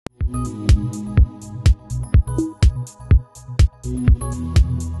Sista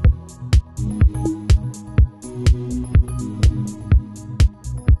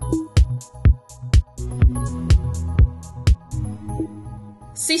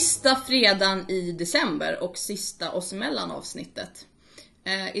fredagen i december och sista oss emellan avsnittet.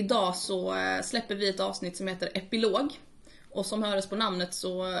 Idag så släpper vi ett avsnitt som heter Epilog. Och som hörs på namnet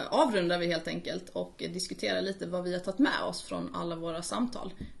så avrundar vi helt enkelt och diskuterar lite vad vi har tagit med oss från alla våra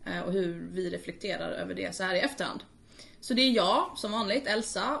samtal. Och hur vi reflekterar över det så här i efterhand. Så det är jag som vanligt,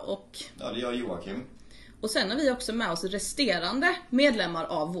 Elsa och... Ja, det är jag, Joakim. Och sen har vi också med oss resterande medlemmar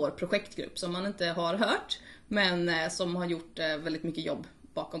av vår projektgrupp som man inte har hört. Men som har gjort väldigt mycket jobb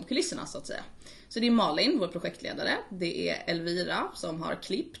bakom kulisserna så att säga. Så det är Malin, vår projektledare. Det är Elvira som har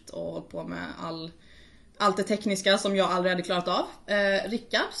klippt och hållit på med allt det tekniska som jag aldrig hade klarat av.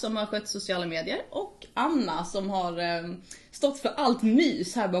 Rickard som har skött sociala medier. Och Anna som har stått för allt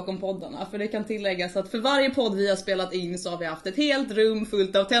mys här bakom poddarna. För det kan tilläggas att för varje podd vi har spelat in så har vi haft ett helt rum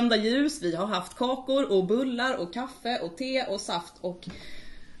fullt av tända ljus. Vi har haft kakor och bullar och kaffe och te och saft och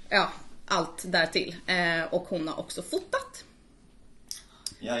ja, allt därtill. Och hon har också fotat.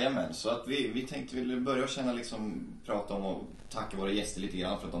 Jajamän, så att vi tänkte vi börja känna prata om och tacka våra gäster lite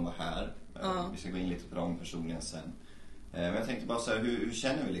grann för att de var här. Ja. Vi ska gå in lite på dem personligen sen. Men jag tänkte bara så här, hur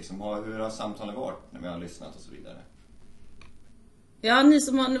känner vi hur har samtalen varit när vi har lyssnat och så vidare? Ja,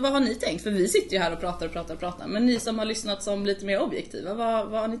 vad har ni tänkt? För vi sitter ju här och pratar. Men ni som har lyssnat som lite mer objektiva,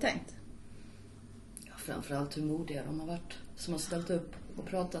 vad har ni tänkt? Ja, framförallt hur modiga de har varit. Som har ställt upp och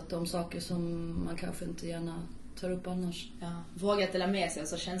pratat om saker som man kanske inte gärna tar upp annars. Ja, vågat dela med sig av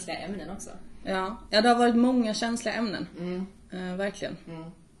så känsliga ämnen också. Ja, det har varit många känsliga ämnen. Verkligen.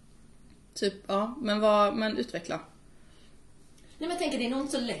 Typ, ja, men utveckla. Nej, men jag tänker det är nog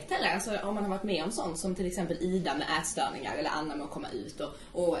inte så lätt heller. Alltså, om man har varit med om sånt som till exempel Ida med ätstörningar eller Anna med att komma ut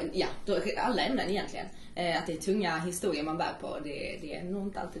och ja, då, alla ämnen egentligen. Att det är tunga historier man bär på. Det är nog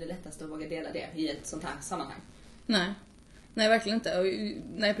inte alltid det lättaste att våga dela det i ett sånt här sammanhang. Nej, verkligen inte.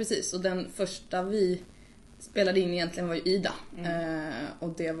 Nej, precis. Och den första vi spelade in egentligen var ju Ida. Och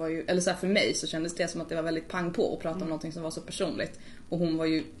det var ju, eller så här, för mig så kändes det som att det var väldigt pang på att prata om någonting som var så personligt. Och hon var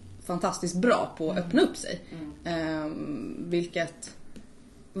ju fantastiskt bra på att öppna upp sig. Vilket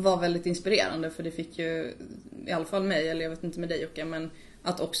var väldigt inspirerande, för det fick ju i alla fall mig, eller jag vet inte med dig Jocke, men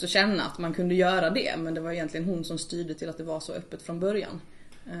att också känna att man kunde göra det. Men det var egentligen hon som styrde till att det var så öppet från början.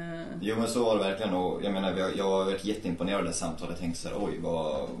 Jo, men så var det verkligen. Och jag menar, jag har varit jätteimponerad av det samtalet. Jag tänkte så här, oj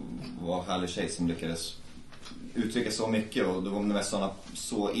vad härlig tjej som lyckades uttrycka så mycket, och det var mest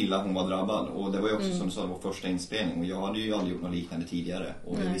så illa hon var drabbad. Och det var ju också som du sa, vår första inspelning, och jag hade ju aldrig gjort något liknande tidigare.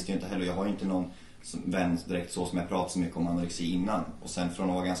 Och jag visste ju inte heller, jag har ju inte någon vän direkt så som jag pratat så mycket om anorexi innan. Och sen från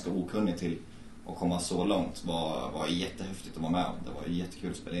att vara ganska okunnig till att komma så långt var jättehäftigt att vara med om. Det var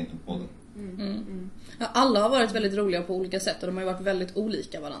jättekul att spela in på podden. Ja, alla har varit väldigt roliga på olika sätt och de har ju varit väldigt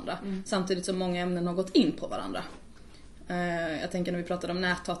olika varandra. Samtidigt som många ämnen har gått in på varandra. Jag tänker när vi pratade om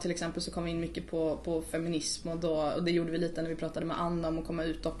näthat till exempel, så kom vi in mycket på feminism, och det gjorde vi lite när vi pratade med Anna om att komma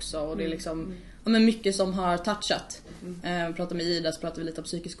ut också, och det är men mycket som har touchat. Vi pratade med Ida, så pratade vi lite om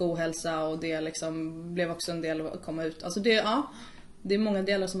psykisk ohälsa, och det blev också en del att komma ut. Alltså det är många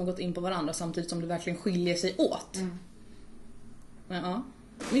delar som har gått in på varandra samtidigt som det verkligen skiljer sig åt. Men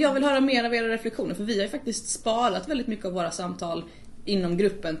jag vill höra mer av era reflektioner, för vi har ju faktiskt sparat väldigt mycket av våra samtal inom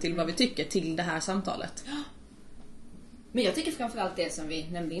gruppen till vad vi tycker till det här samtalet. Men jag tycker framförallt det som vi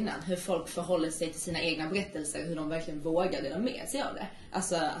nämnde innan, hur folk förhåller sig till sina egna berättelser, hur de verkligen vågar dela med sig av det.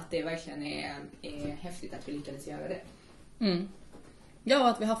 Alltså att det verkligen är häftigt att vi lyckades göra det. Ja,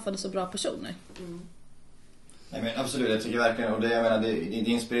 att vi haffade så bra personer. Nej, men absolut, jag tycker verkligen, och det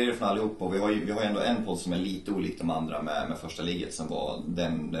inspirerar från allihop, och vi har ju ändå en podd som är lite olik de andra med första ligget, som var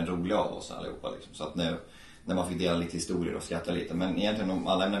den roliga av oss allihopa liksom. Så att när man fick dela lite historier och skratta lite. Men egentligen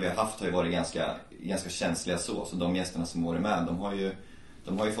alla ämnen vi har haft har ju varit ganska känsliga så de gästerna som varit med,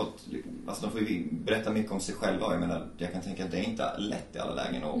 de har ju fått, alltså de får ju berätta mycket om sig själva. Jag kan tänka att det är inte lätt i alla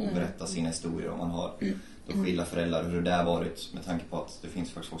lägen att berätta sina historier om man har de skilda föräldrar, hur det har varit, med tanke på att det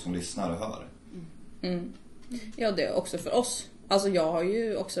finns faktiskt folk som lyssnar och hör. Ja, det är också för oss. Alltså jag har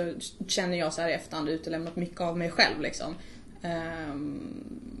ju också, känner jag så här i efterhand, utelämnat mycket av mig själv liksom.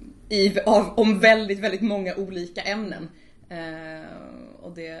 Om väldigt, väldigt många olika ämnen.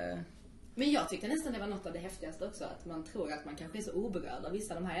 Och det... Men jag tyckte nästan det var något av det häftigaste också, att man tror att man kanske är så oberörd av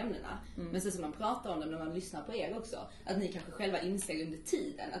vissa av de här ämnena. Men sen som man pratar om dem när man lyssnar på er också, att ni kanske själva inser under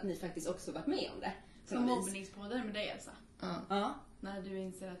tiden att ni faktiskt också varit med om det. Som mobbningsbroder med dig, Elsa. Ja. När du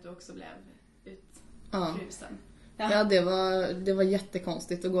inser att du också blev utfrusen. Ja, det var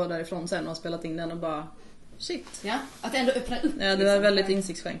jättekonstigt att gå därifrån sen och ha spelat in den och bara Shit. Ja, att ändå öppna upp. Ja, det var väldigt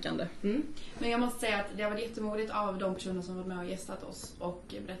insiktsskränkande. Men jag måste säga att det har varit jättemodigt av de personer som varit med och gästat oss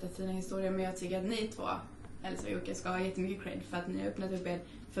och berättat sina historier. Men jag tycker att ni två, Elsa och Jocke, ska ha jättemycket cred för att ni har öppnat upp er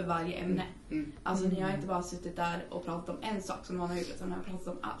för varje ämne. Alltså ni har inte bara suttit där och pratat om en sak som någon har gjort, utan ni har pratat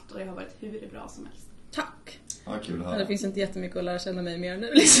om allt och det har varit hur bra som helst. Tack. Ja, kul att höra. Det finns inte jättemycket att lära känna mig mer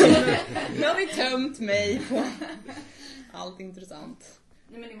nu liksom. Nu har vi tömt mig på allt intressant.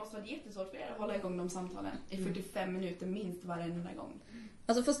 Nej, men det måste vara jättesvårt för er att hålla igång de samtalen i 45 minuter minst varenda gång.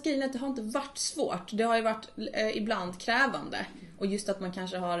 Alltså fast grejen är att det har inte varit svårt. Det har ju varit ibland krävande. Och just att man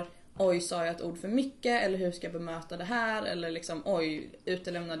kanske har, oj, sa jag ett ord för mycket? Eller hur ska jag bemöta det här? Eller liksom, oj,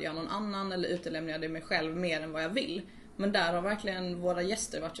 utelämnade jag någon annan? Eller utelämnade jag mig själv mer än vad jag vill? Men där har verkligen våra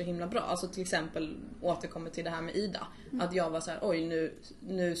gäster varit så himla bra. Alltså till exempel återkommer till det här med Ida. Att jag var så här, oj,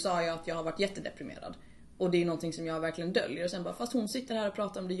 nu sa jag att jag har varit jättedeprimerad. Och det är någonting som jag verkligen döljer. Och sen bara, fast hon sitter här och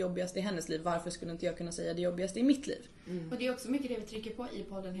pratar om det jobbigaste i hennes liv. Varför skulle inte jag kunna säga det jobbigaste i mitt liv? Och det är också mycket det vi trycker på i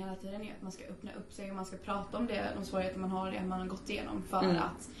podden hela tiden. Är att man ska öppna upp sig och man ska prata om det. De svårigheter man har, det man har gått igenom. För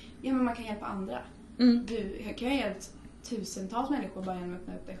att men man kan hjälpa andra. Du kan ju hjälpa tusentals människor bara genom att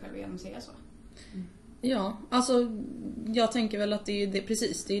öppna upp dig själv och genom att säga så. Ja, alltså jag tänker väl att det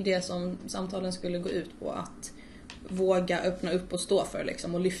är det som samtalen skulle gå ut på. Att våga öppna upp och stå för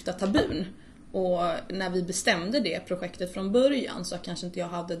liksom, och lyfta tabun. Och när vi bestämde det projektet från början så kanske inte jag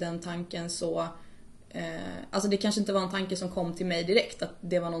hade den tanken så... alltså det kanske inte var en tanke som kom till mig direkt. Att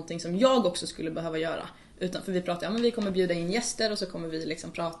det var någonting som jag också skulle behöva göra. Utan för vi pratade, men vi kommer bjuda in gäster och så kommer vi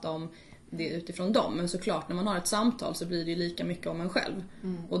liksom prata om det utifrån dem. Men såklart när man har ett samtal så blir det ju lika mycket om en själv.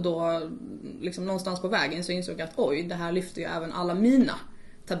 Och då liksom någonstans på vägen så insåg jag att oj, det här lyfter ju även alla mina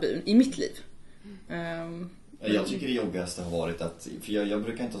tabun i mitt liv. Jag tycker det jobbigaste har varit att, för jag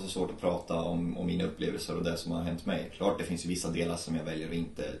brukar inte ha så svårt att prata om mina upplevelser och det som har hänt mig. Klart det finns ju vissa delar som jag väljer att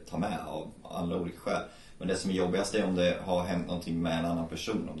inte ta med av alla olika skäl. Men det som är jobbigast är om det har hänt någonting med en annan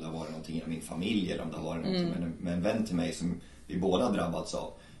person. Om det har varit någonting i min familj eller om det har varit någonting med en vän till mig som vi båda har drabbats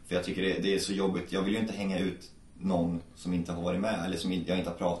av. För jag tycker det är så jobbigt. Jag vill ju inte hänga ut någon som inte har varit med eller som jag inte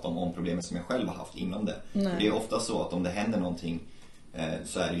har pratat om problemet som jag själv har haft inom det. Det är ofta så att om det händer någonting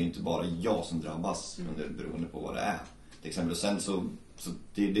så är det ju inte bara jag som drabbas beroende på vad det är. Till exempel. Och sen så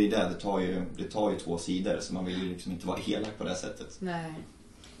det är där det tar ju två sidor så man vill ju liksom inte vara elak på det sättet. Nej.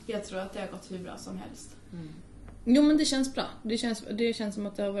 Jag tror att det har gått hur bra som helst. Jo, men det känns bra. Det känns som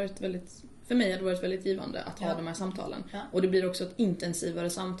att det har varit väldigt... För mig har det varit väldigt givande att ha de här samtalen. Ja. Och det blir också ett intensivare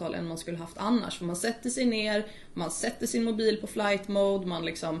samtal än man skulle haft annars. För man sätter sig ner, man sätter sin mobil på flight mode, man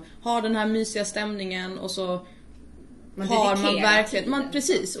liksom har den här mysiga stämningen och så har man verkligen...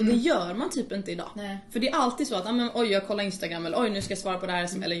 precis, och det gör man typ inte idag. Nej. För det är alltid så att oj, jag kollar Instagram eller oj, nu ska jag svara på det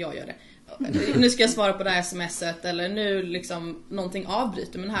här eller jag gör det. Nu ska jag svara på det här smset eller nu liksom någonting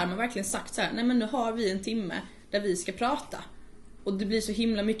avbryter. Men här har man verkligen sagt så här, nej men nu har vi en timme där vi ska prata. Och det blir så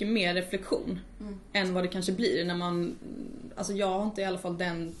himla mycket mer reflektion än vad det kanske blir när man... Alltså jag har inte i alla fall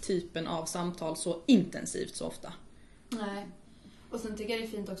den typen av samtal så intensivt så ofta. Nej. Och sen tycker jag det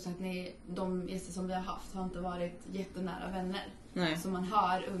är fint också att de gäster som vi har haft har inte varit jättenära vänner. Nej. Så man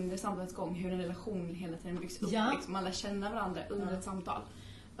hör under samtalets gång hur en relation hela tiden byggs upp. Ja. Liksom man lär känna varandra under ett samtal.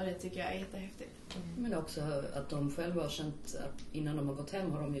 Och det tycker jag är jättehäftigt. Men också att de själva har känt att innan de har gått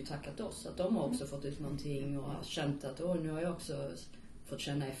hem har de ju tackat oss. Att de har också fått ut någonting och har känt att nu har jag också fått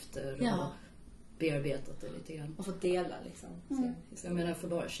känna efter och bearbetat det lite grann. Och fått dela liksom. Jag menar för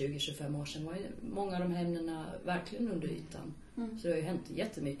bara 20-25 år sedan var ju många av de här ämnena verkligen under ytan. Så det har ju hänt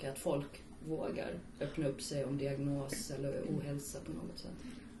jättemycket att folk vågar öppna upp sig om diagnos eller ohälsa på något sätt.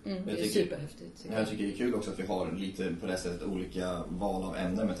 Det är superhäftigt. Jag tycker det är kul också att vi har lite på det sättet olika val av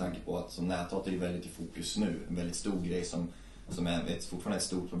ämnen med tanke på att som näthat är väldigt i fokus nu. En väldigt stor grej som är fortfarande ett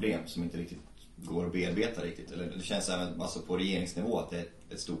stort problem som inte riktigt går att bearbeta riktigt. Eller det känns även alltså på regeringsnivå att det är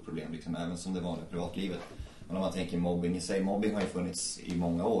ett stort problem liksom, även som det vanliga privatlivet. Men om man tänker mobbing i sig, mobbing har ju funnits i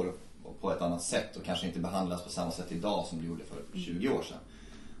många år och på ett annat sätt och kanske inte behandlas på samma sätt idag som det gjorde för 20 år sedan.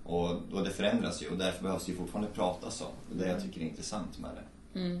 Och det förändras ju och därför behövs det ju fortfarande pratas om. Det är det jag tycker är intressant med det.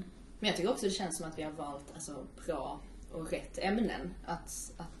 Men jag tycker också det känns som att vi har valt bra och rätt ämnen.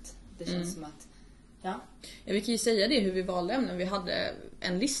 Att det känns som att vi kan ju säga det hur vi valde ämnen. Vi hade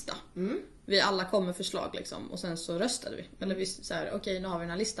en lista. Vi alla kom med förslag liksom, och sen så röstade vi. Eller vi så här, okej, nu har vi den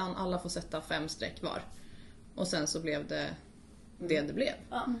här listan, alla får sätta 5 streck var. Och sen så blev det det blev.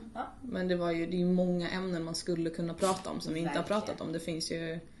 Men det är ju många ämnen man skulle kunna prata om som vi inte har pratat om. Det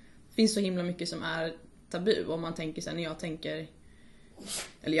finns så himla mycket som är tabu. Och man tänker sen när jag tänker,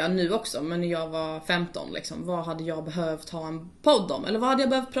 eller jag nu också, men när jag var 15 liksom, vad hade jag behövt ha en podd om? Eller vad hade jag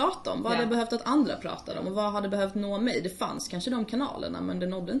behövt prata om? Vad hade jag behövt att andra pratade om? Och vad hade behövt nå mig? Det fanns kanske de kanalerna, men det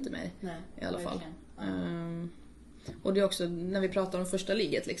nådde inte mig. Nej, i alla fall. Och det är också när vi pratar om första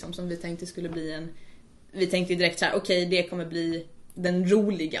ligget liksom, som vi tänkte skulle bli vi tänkte direkt så här: okej, det kommer bli den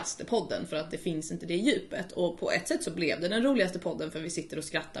roligaste podden för att det finns inte det djupet. Och på ett sätt så blev det den roligaste podden för vi sitter och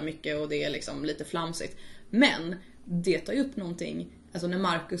skrattar mycket och det är liksom lite flamsigt. Men det tar ju upp någonting, alltså när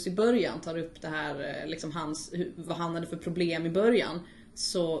Marcus i början tar upp det här liksom vad han hade för problem i början,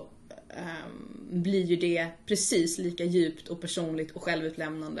 så blir ju det precis lika djupt och personligt och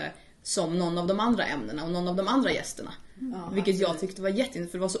självutlämnande som någon av de andra ämnena och någon av de andra gästerna. Vilket jag tyckte var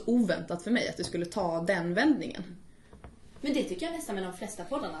jätteintressant, för det var så oväntat för mig att det skulle ta den vändningen. Men det tycker jag nästan med de flesta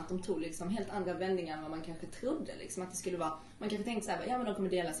poddarna, att de tog liksom helt andra vändningar än vad man kanske trodde. Liksom, att det skulle vara, man kanske tänkte så här, ja men de kommer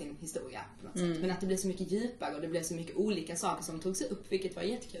dela sin historia på något sätt. Men att det blev så mycket djupare och det blev så mycket olika saker som togs upp, vilket var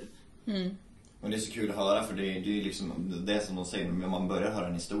jättekul. Och det är så kul att höra, för det är liksom det som de säger, när man börjar höra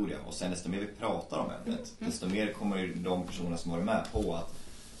en historia och sen desto mer vi pratar om ämnet, desto mer kommer ju de personer som var med på att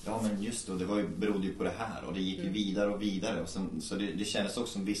ja men just då, det berodde ju på det här och det gick ju vidare och vidare och sen, så det kändes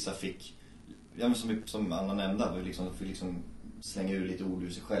också som vissa fick, ja men som Anna nämnde, de fick liksom slänga ur lite ord ur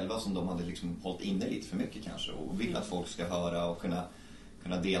sig själva som de hade liksom hållit inne lite för mycket kanske och vill att folk ska höra och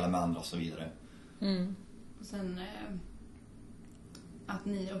kunna dela med andra och så vidare. Och sen att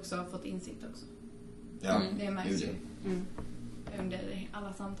ni också har fått insikt också. Ja, det märks ju under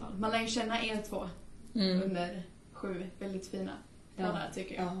alla samtal. Man lär ju känna er två under 7 väldigt fina poddar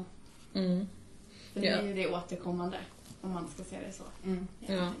tycker jag. För det är ju det återkommande, om man ska säga det så.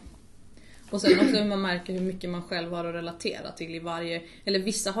 Ja. Och sen också hur man märker hur mycket man själv har att relatera till i varje, eller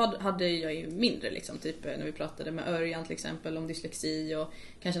vissa hade jag ju mindre liksom, typ när vi pratade med Örjan till exempel om dyslexi, och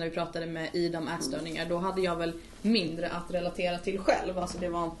kanske när vi pratade med Ida om ätstörningar, då hade jag väl mindre att relatera till själv, alltså det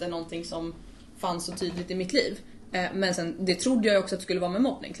var inte någonting som fanns så tydligt i mitt liv. Men sen, det trodde jag också att det skulle vara med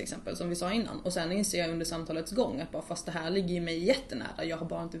mobbning till exempel, som vi sa innan, och sen inser jag under samtalets gång att bara, fast det här ligger ju mig jättenära, jag har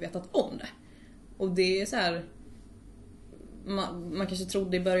bara inte vetat om det. Och det är så här, man kanske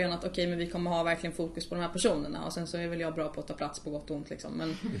trodde i början att okej, men vi kommer ha verkligen fokus på de här personerna, och sen så är väl jag bra på att ta plats på gott och ont liksom.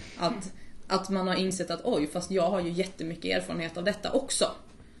 Men att man har insett att oj, fast jag har ju jättemycket erfarenhet av detta också.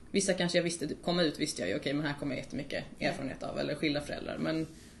 Vissa kanske jag visste, komma ut visste jag ju, okej men här kommer jag jättemycket erfarenhet av, eller skilda föräldrar,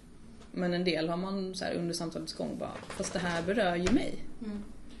 men en del har man så här under samtalets gång bara, fast det här berör ju mig.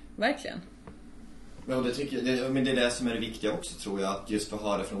 Verkligen. Ja, men det är det som är det viktiga också, tror jag, att just få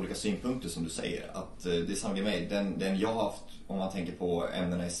höra från olika synpunkter som du säger. Att det är samma med mig. Den jag har haft, om man tänker på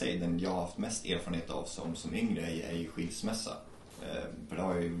ämnena i sig, den jag har haft mest erfarenhet av som yngre är ju skilsmässa. För det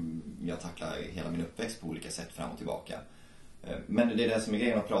har jag tacklat hela min uppväxt på olika sätt fram och tillbaka. Men det är det som är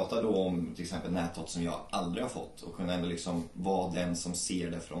grejen, att prata då om till exempel näthat som jag aldrig har fått, och kunna ändå liksom vara den som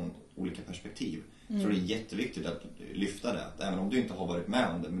ser det från olika perspektiv. Jag tror det är jätteviktigt att lyfta det, att även om du inte har varit med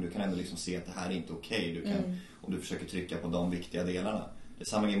om det, men du kan ändå liksom se att det här är inte okej. Du kan, om du försöker trycka på de viktiga delarna. Det är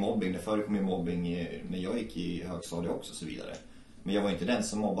samma med mobbing, det förekom ju mobbing när jag gick i högstadiet också och så vidare. Men jag var inte den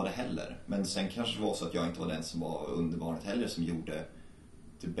som mobbade heller. Men sen kanske det var så att jag inte var den som var under barnet heller, som gjorde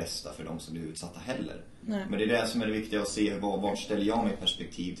det bästa för de som blev utsatta heller. Nej. Men det är det som är det viktiga, att se vart ställer jag mig i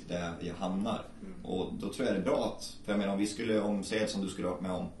perspektiv till där jag hamnar. Och då tror jag det är bra att, för jag menar, om säg som du skulle ha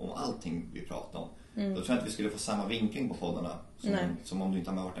med om allting vi pratar om, då tror jag inte vi skulle få samma vinkling på poddarna som om du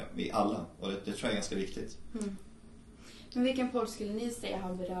inte har varit med i alla. Och det tror jag är ganska viktigt. Men vilken podd skulle ni säga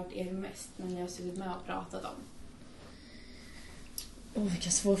har berört er mest när ni har suttit med och pratat om?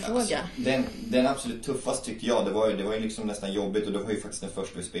 Vilken svår fråga. Den absolut tuffast tyckte jag, det var ju liksom nästan jobbigt, och det var ju faktiskt den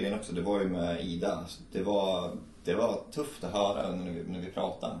första vi spelade in också, det var ju med Ida. Det var tufft att höra när vi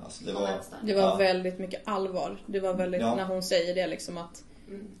pratade. Alltså det var väldigt mycket allvar. Det var väldigt, när hon säger det liksom att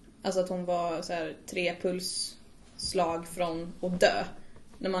alltså att hon var så här 3 pulsslag från att dö.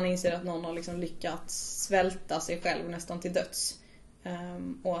 När man inser att någon har liksom lyckats svälta sig själv nästan till döds.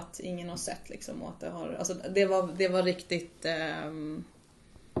 Och att ingen har sett liksom, och att det har, alltså det var riktigt det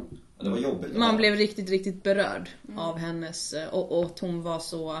var jobbigt. Man blev riktigt berörd av hennes, och att hon var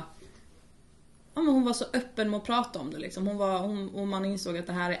så, ja, men hon var så öppen med att prata om det liksom. Och man insåg att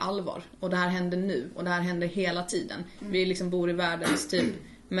det här är allvar, och det här händer nu, och det här händer hela tiden. Vi liksom bor i världens typ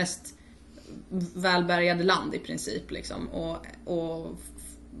mest välbärgade land i princip liksom, och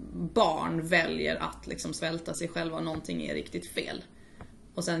barn väljer att liksom svälta sig själva, och någonting är riktigt fel.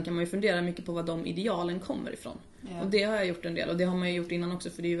 Och sen kan man ju fundera mycket på vad de idealen kommer ifrån. Och det har jag gjort en del, och det har man ju gjort innan också,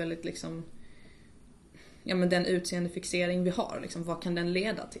 för det är ju väldigt liksom, ja men den utseendefixering vi har liksom, vad kan den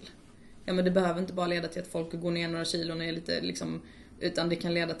leda till? Ja men det behöver inte bara leda till att folk går ner några kilo och är lite liksom, utan det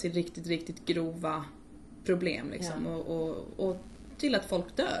kan leda till riktigt grova problem liksom, och till att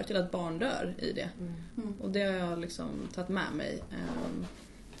folk dör, till att barn dör i det. Och det har jag liksom tagit med mig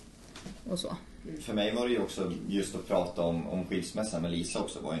och så. för mig var det ju också just att prata om skilsmässa med Lisa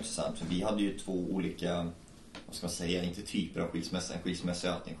också var intressant. För vi hade ju 2 olika, vad ska man säga, inte typer av skilsmässa. En skilsmässa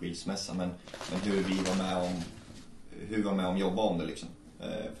är alltid en skilsmässa. Men hur vi var med om jobba om det liksom.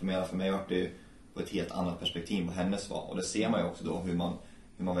 För mig var det på ett helt annat perspektiv vad hennes var. Och det ser man ju också då hur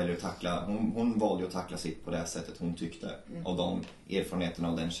man väljer att tackla. Hon valde att tackla sitt på det sättet hon tyckte. Och de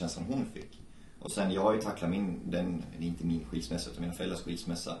erfarenheterna och den känslan hon fick. Och sen jag har ju tacklat inte min skilsmässa utan mina föräldrars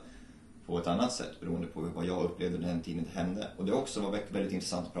skilsmässa på ett annat sätt beroende på vad jag upplevde den tiden det hände. Och det också var väldigt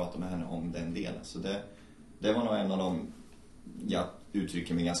intressant att prata med henne om den delen. Så det var nog en av de jag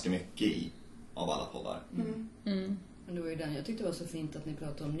uttrycker mig ganska mycket i av alla poddar. Men det var ju den jag tyckte var så fint att ni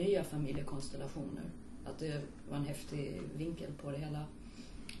pratade om nya familjekonstellationer. Att det var en häftig vinkel på det hela.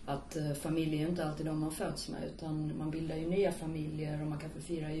 Att familjer är inte alltid de man föds med utan man bildar ju nya familjer och man kanske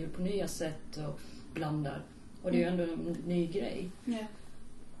firar jul på nya sätt och blandar. Och det är ju ändå en ny grej. Yeah.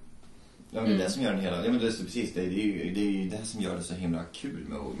 Ja, men det är det som gör den hela. Ja, men det är precis det är ju det som gör det så himla kul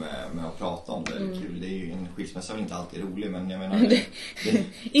med att prata om det. Kul. Det är ju en skilsmässa är väl inte alltid rolig, men jag menar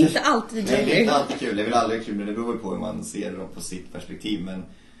inte alltid. Nej, det är inte alltid kul. Det är väl aldrig kul, men det beror på hur man ser det på sitt perspektiv,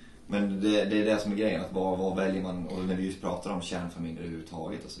 men det är det som är grejen, att vad väljer man, och när vi just pratar om kärnfamiljer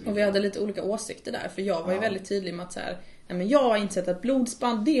överhuvudtaget och så vidare. Och vi hade lite olika åsikter där, för jag var ju väldigt tydlig med att så här, nej, men jag har insett att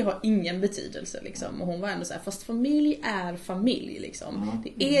blodsband, det har ingen betydelse liksom. Och hon var ändå så här, fast familj är familj liksom.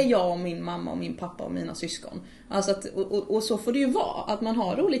 Det är jag och min mamma och min pappa och mina syskon. Alltså att, och så får det ju vara, att man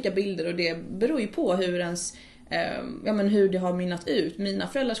har olika bilder, och det beror ju på hur ens hur det har minnat ut. Mina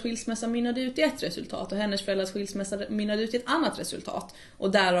föräldrars skilsmässa minnade ut i ett resultat och hennes föräldrars skilsmässa minnade ut i ett annat resultat.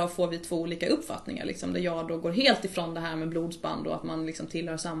 Och därav får vi 2 olika uppfattningar liksom, där jag då går helt ifrån det här med blodsband och att man liksom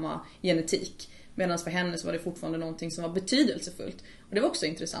tillhör samma genetik. Medan för henne så var det fortfarande någonting som var betydelsefullt. Och det var också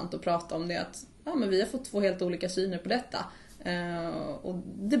intressant att prata om det, att men vi har fått 2 helt olika syner på detta. Och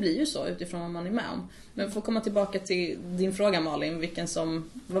det blir ju så utifrån vad man är med om. Men för att komma tillbaka till din fråga, Malin, vilken som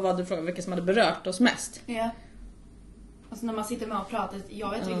hade berört oss mest? Ja. Alltså när man sitter med och pratar,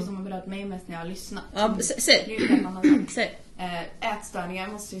 jag vet vilket som har berört mig mest när jag har lyssnat. Ja, säg. Det är ju en annan sak. Säg. Ätstörningar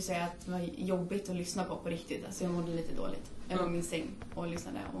måste ju säga att det var jobbigt att lyssna på riktigt. Alltså jag mådde lite dåligt. Jag var i min säng och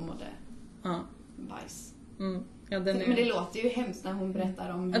lyssnade och mådde bajs. Ja, Men det låter ju hemskt när hon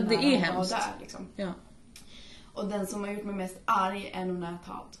berättar om det är hemskt. Där, liksom. Ja. Och den som har gjort mig mest arg är nog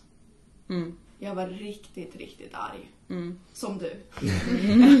näthat. Jag var riktigt, riktigt arg. Som du.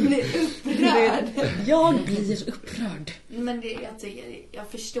 Jag blir upprörd. Jag blir upprörd. Men jag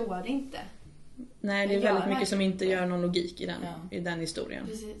förstår det inte. Nej, det är väldigt mycket som inte gör någon logik i den historien.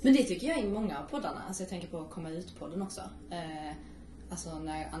 Precis. Men det tycker jag i många av poddarna. Alltså jag tänker på komma ut-podden också. Alltså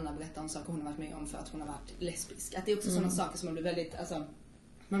när Anna berättar om saker hon har varit med om för att hon har varit lesbisk. Att det är också sådana saker som man blir väldigt,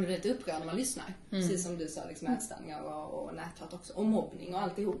 man blir väldigt upprörd när man lyssnar. Precis som du sa, liksom ätstörningar och näthat också. Och mobbning och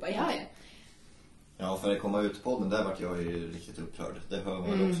alltihopa. Ja, för att komma ut på podden, där vart jag ju riktigt upprörd. Det hör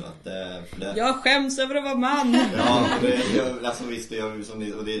man också. Att jag skäms över att vara man. Ja,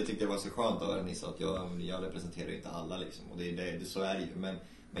 och det tyckte jag var så skönt av ni sa att jag representerar inte alla liksom. Och så är det ju.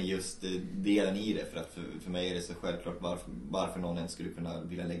 Men just delen i det, för mig är det så självklart varför någon ens skulle kunna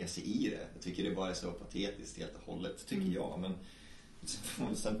vilja lägga sig i det. Jag tycker det bara är så patetiskt helt och hållet, tycker jag.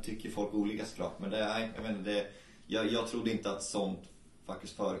 Men sen tycker folk olika såklart. Men jag trodde inte att sånt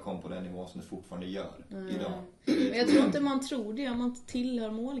faktiskt förekom på den nivå som det fortfarande gör idag. Men jag tror inte man tror det om man inte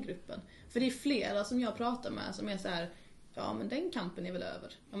tillhör målgruppen. För det är flera som jag pratar med som är så här: ja, men den kampen är väl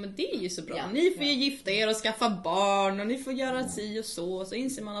över. Ja, men det är ju så bra. Ja, ni får ju gifta er och skaffa barn och ni får göra si och så. Och så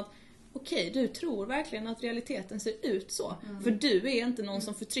inser man att okej, du tror verkligen att realiteten ser ut så. För du är inte någon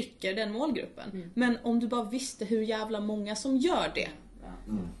som förtrycker den målgruppen. Men om du bara visste hur jävla många som gör det.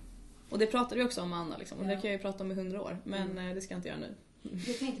 Och det pratade vi också om med Anna liksom. Och det kan jag ju prata om i 100 år. Men det ska jag inte göra nu.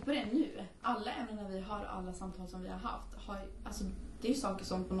 Jag tänkte på det nu. Alla ämnen vi har, alla samtal som vi har haft, det är ju saker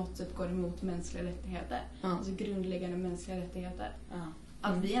som på något sätt går emot mänskliga rättigheter. Alltså grundläggande mänskliga rättigheter.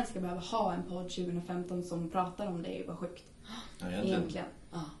 Att vi ens ska behöva ha en podd 2015 som pratar om det är ju bara sjukt. Egentligen.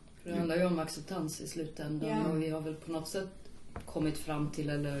 För det handlar ju om acceptans i slutändan. Och vi har väl på något sätt kommit fram till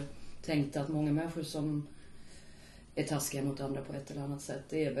eller tänkt att många människor som är taskiga mot andra på ett eller annat sätt,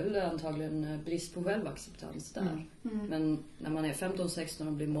 det är väl antagligen brist på självacceptans där. Men när man är 15-16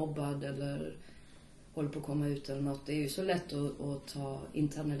 och blir mobbad eller håller på att komma ut eller något, det är ju så lätt att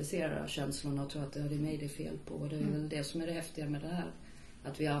internalisera känslorna och tro att det är mig det är fel på. Och det är väl det som är det häftiga med det här.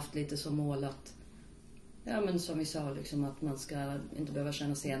 Att vi har haft lite som mål att, ja men som vi sa liksom, att man ska inte behöva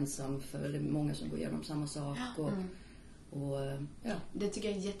känna sig ensam, för det är många som går igenom samma sak. Det tycker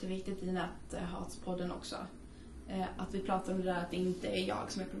jag är jätteviktigt i Näthatspodden också. Att vi pratar om det där att det inte är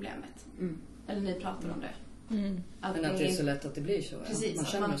jag som är problemet. Eller ni pratar om det. Men att det är så lätt att det blir så. Precis, man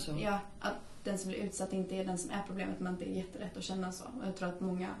känner så. Ja, den som blir utsatt inte är den som är problemet, men det är jätterätt att känna så. Och jag tror att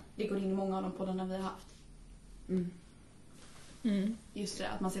det går in i många av de poddarna vi har haft. Just det,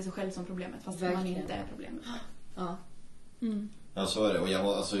 att man ser sig själv som problemet fast man inte är problemet. Ja. Ja, så är det. Och jag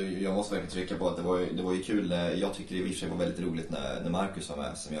måste verkligen trycka på att det var ju kul. Jag tyckte det i och för sig var väldigt roligt när Marcus var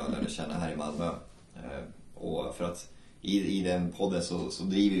med, som jag lärde känna här i Malmö. Och för att i den podden så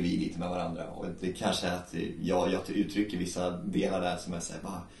driver vi lite med varandra. Och det kanske är att jag uttrycker vissa delar där som jag säger,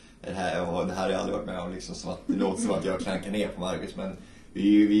 det här har jag aldrig varit med om. Liksom, som att det låter som att jag klankar ner på Marcus. Men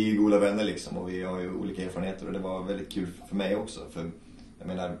vi är ju goda vänner liksom, och vi har ju olika erfarenheter. Och det var väldigt kul för mig också. För jag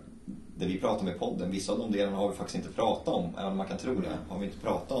menar, det vi pratar om i podden, vissa av de delarna har vi faktiskt inte pratat om, även om man kan tro det, har vi inte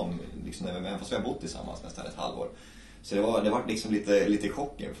pratat om liksom, även fast vi har bott tillsammans nästan ett halvår. Så det var liksom lite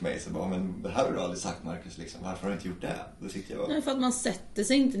chocken för mig, så bara, men det här har du aldrig sagt, Marcus, liksom, varför har du inte gjort det? Då sitter jag Nej, för att man sätter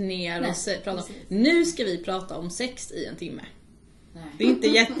sig inte ner och pratar om, nu ska vi prata om sex i en timme. Nej. Det är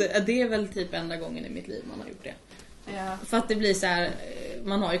inte det är väl typ enda gången i mitt liv man har gjort det. Ja. För att det blir så här,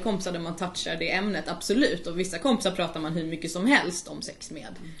 man har ju kompisar där man touchar det ämnet, absolut, och vissa kompisar pratar man hur mycket som helst om sex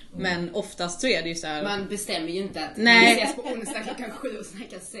med. Men oftast så är det ju så här, man bestämmer ju inte att nej. vi ses på onsdag klockan 7 och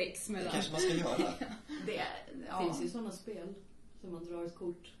snackar sex med dem. Kanske man ska göra. Det finns ju sådana spel som man drar ett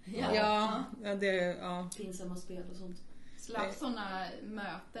kort. Pinsamma spel och sånt. Slapp sådana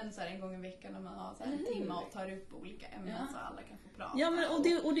möten så här en gång i veckan när man har så här en timme och tar upp olika ämnen så alla kan få prata. Ja, men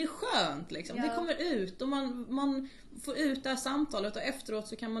och det är skönt liksom. Det kommer ut och man får ut det här samtalet, och efteråt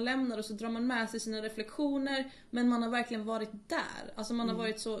så kan man lämna det och så drar man med sig sina reflektioner, men man har verkligen varit där. Alltså man har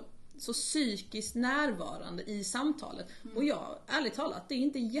varit så psykiskt närvarande i samtalet. Och jag, ärligt talat, det är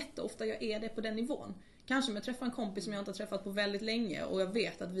inte jätteofta jag är det på den nivån. Kanske om jag träffar en kompis som jag inte har träffat på väldigt länge och jag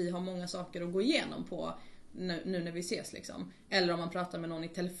vet att vi har många saker att gå igenom på nu när vi ses liksom. Eller om man pratar med någon i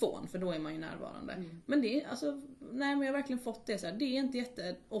telefon, för då är man ju närvarande. Men det är alltså, men jag har verkligen fått det så här. Det är inte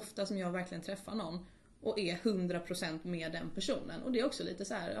jätteofta som jag verkligen träffar någon och är 100% med den personen. Och det är också lite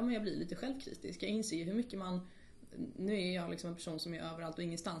så här, men jag blir lite självkritisk. Jag inser ju hur mycket nu är jag liksom en person som är överallt och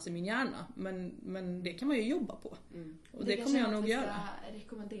ingenstans i min hjärna. Men det kan man ju jobba på. Och det kommer jag nog göra. Jag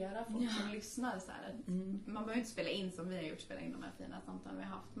rekommendera folk som lyssnar så här. Man behöver inte spela in som vi har gjort, spela in de här fina samtalen vi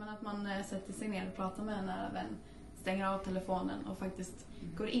har haft. Men att man sätter sig ner och pratar med en nära vän, stänger av telefonen och faktiskt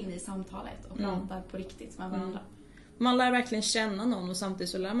går in i samtalet och pratar på riktigt med varandra. Man lär verkligen känna någon, och samtidigt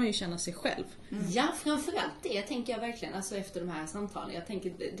så lär man ju känna sig själv. Ja, framförallt det tänker jag verkligen, alltså efter de här samtalen. Jag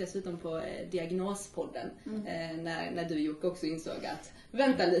tänker dessutom på diagnospodden, när du, Jocke, också insåg att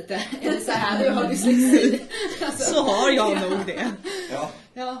vänta lite, är det så här, du har dyslexi? Alltså. Så har jag nog det.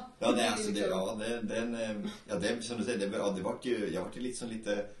 Det som du säger, det var ju, jag var ju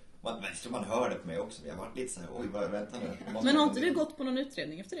lite man hör det på mig också, men jag har varit lite så här, vänta nu. Men har inte du gått på någon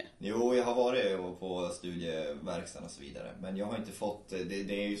utredning efter det? Jo, jag har varit på studieverkstan och så vidare. Men jag har inte fått,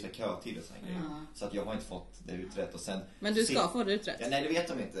 det är ju så här kötid och sånt grejer. Så att jag har inte fått det utrett. Och sen, men du ska få det utrett? Ja, nej, det vet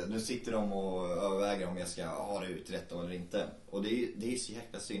de inte. Nu sitter de och överväger om jag ska ha det utrett eller inte. Och det är så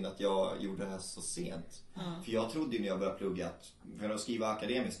jäkla synd att jag gjorde det här så sent. För jag trodde ju när jag började plugga för att skriva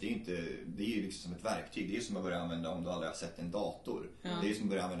akademiskt, det är ju liksom som ett verktyg. Det är ju som att börja använda, om du aldrig har sett en dator. Det är ju som att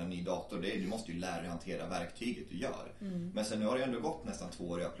börja använda en ny dator. Du måste ju lära dig hantera verktyget du gör. Men sen nu har jag ändå gått nästan 2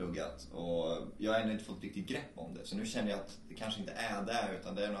 år jag har pluggat. Och jag har ändå inte fått riktigt grepp om det. Så nu känner jag att det kanske inte är det,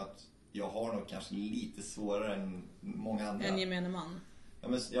 utan det är nog att jag har nog kanske lite svårare än många andra. En gemene man.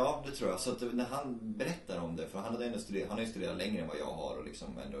 Ja, det tror jag. Så att när han berättar om det, för han har ju studerat längre än vad jag har och liksom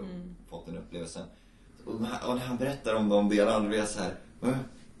ändå fått den upplevelsen. Och när han berättar om de delarna, då blir jag så här.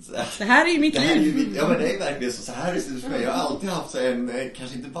 Det här är ju mitt liv. Ja, men det är verkligen så här är det för mig. Jag har alltid haft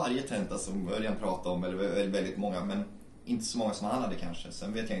kanske inte varje tenta som Örjan pratade om, eller väldigt många, men inte så många som han hade kanske.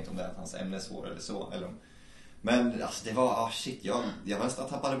 Sen vet jag inte om det är att hans ämne är svår eller så. Men alltså, det var, jag var nästan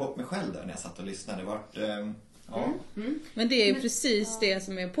tappade bort mig själv där när jag satt och lyssnade. Det vart, Men det är ju precis det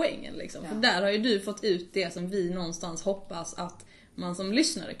som är poängen liksom. För där har ju du fått ut det som vi någonstans hoppas att man som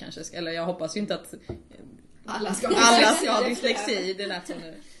lyssnare kanske ska, eller jag hoppas ju inte att alla ska ha dyslexi, det lät så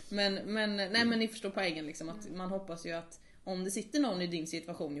nu. Men ni förstår poängen liksom, att man hoppas ju att om det sitter någon i din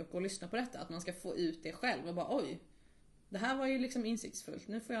situation, Jocke, och lyssnar på detta, att man ska få ut det själv och bara, oj, det här var ju liksom insiktsfullt,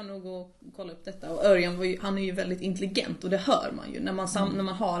 nu får jag nog gå och kolla upp detta. Och Örjan han är ju väldigt intelligent, och det hör man ju när man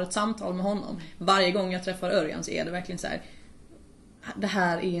har ett samtal med honom. Varje gång jag träffar Örjan så är det verkligen så här, det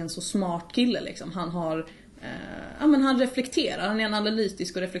här är en så smart kille liksom. Han har han reflekterar, han är en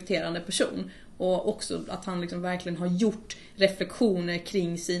analytisk och reflekterande person. Och också att han liksom verkligen har gjort reflektioner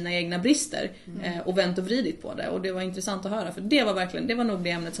kring sina egna brister och vänt och vridit på det. Och det var intressant att höra, för det var nog det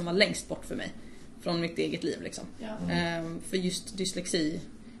ämnet som var längst bort för mig från mitt eget liv liksom. För just dyslexi,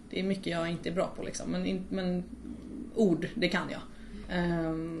 det är mycket jag inte är bra på liksom. Men ord, det kan jag.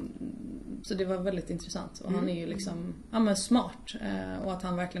 Så det var väldigt intressant. Och han är ju liksom smart. Och att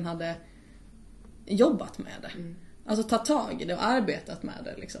han verkligen hade jobbat med det. Alltså tagit tag i det och arbetat med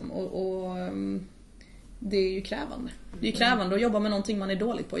det liksom. Och det är ju krävande. Det är ju krävande att jobba med någonting man är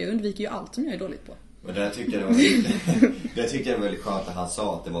dålig på. Jag undviker ju allt som jag är dålig på. Men det tyckte jag var väldigt skönt att han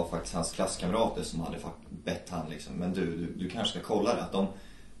sa att det var faktiskt hans klasskamrater som hade bett han liksom, men du kanske ska kolla det. Att för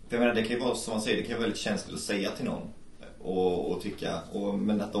jag menar, det kan ju vara som man säger, det kan vara väldigt känsligt att säga till någon och tycka,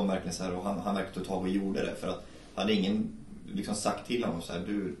 men att de verkligen så här, och han verkligen tog tag och gjorde det, för att hade ingen liksom sagt till honom så här,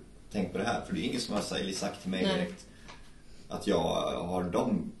 du tänk på det här, för det är ingen som har sagt till mig direkt att jag har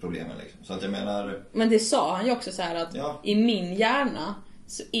de problemen liksom. Så att jag menar... Men det sa han ju också så här att i min hjärna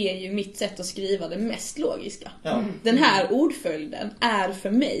så är ju mitt sätt att skriva det mest logiska. Ja. Den här ordföljden är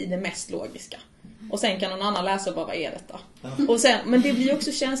för mig det mest logiska. Och sen kan någon annan läsa bara, vad är detta? Ja. Och sen, men det blir ju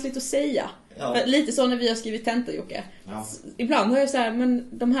också känsligt att säga. Ja. För lite så när vi har skrivit tenta, Jocke. Ja. Ibland har jag så här, men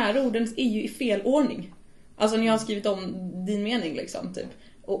de här orden är ju i fel ordning. Alltså när jag har skrivit om din mening liksom, typ.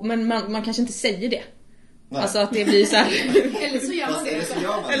 Men man kanske inte säger det. Nej. Alltså att det blir så här... Eller så gör man det.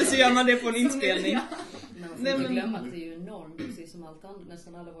 Eller så gör man det på en inspelning. Man får inte glömma att det är ju en norm, precis som allt annat.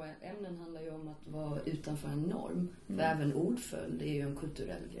 Nästan alla våra ämnen handlar ju om att vara utanför en norm. För även ordföljd är ju en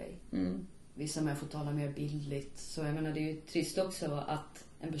kulturell grej. Vissa människor talar mer bildligt. Så jag menar, det är ju trist också att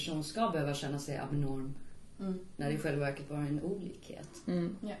en person ska behöva känna sig abnorm. När det i själva verket var en olikhet.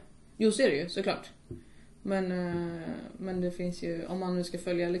 Ja. Jo, så är det ju, såklart. Men det finns ju, om man nu ska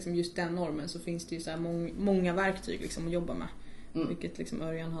följa liksom just den normen, så finns det ju så här många verktyg liksom att jobba med. Vilket liksom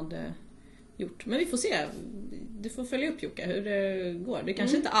Örjan hade gjort. Men vi får se. Du får följa upp, Jocke, hur det går. Det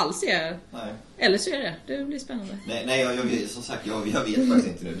kanske inte alls är... Nej. Eller så är det. Det blir spännande. Nej, jag som sagt, jag vet faktiskt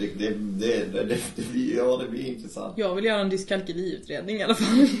inte nu. Det blir intressant. Jag vill göra en dyskalkyliutredning i alla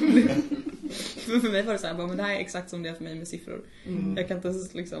fall. för mig var det så här, men det här är exakt som det är för mig med siffror. Jag kan inte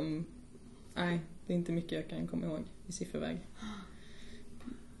liksom... Nej, det är inte mycket jag kan komma ihåg i sifferväg.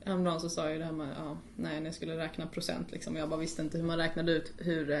 Häromdagen så sa jag det här med, när jag skulle räkna procent liksom. Jag bara visste inte hur man räknade ut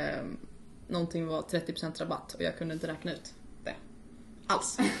hur någonting var 30% rabatt, och jag kunde inte räkna ut det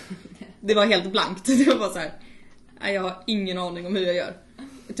alls. Det var helt blankt. Det var bara så här, nej, jag har ingen aning om hur jag gör.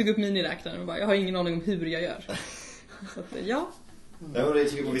 Jag tog upp miniräknaren och bara, jag har ingen aning om hur jag gör. Så att, Ja, det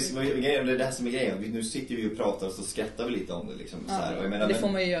tycker jag, det är det här som är grejen. Nu sitter vi och pratar och så skrattar vi lite om det liksom, så här. Och jag menar, det får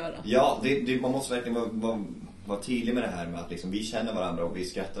man ju göra. Ja, man måste verkligen vara tydlig med det här med att liksom, vi känner varandra och vi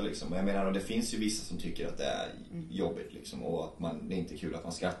skrattar liksom. Och jag menar, och det finns ju vissa som tycker att det är jobbigt liksom, och att det är inte kul att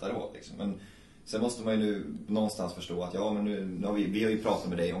man skrattar åt liksom. Men sen måste man ju nu någonstans förstå att nu har vi har ju pratat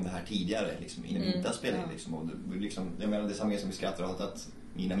med dig om det här tidigare liksom, innan vi inte har spelat liksom, och liksom, jag menar, det är samma som vi skrattar åt att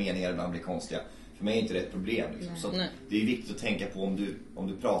mina meningar ibland blir konstiga. För mig är inte det ett problem liksom. Så det är viktigt att tänka på om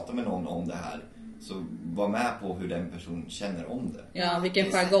du pratar med någon om det här, så var med på hur den personen känner om det. Ja,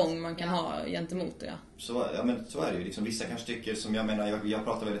 vilken jargong man kan ha gentemot det. Så är det ju liksom. Vissa kanske tycker, som jag menar, jag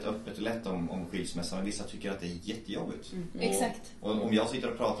pratar väldigt öppet och lätt om skilsmässa, men vissa tycker att det är jättejobbigt. Exakt. Och om jag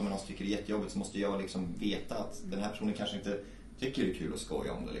sitter och pratar med någon som tycker det är jättejobbigt, så måste jag liksom veta att den här personen kanske inte tycker det är kul att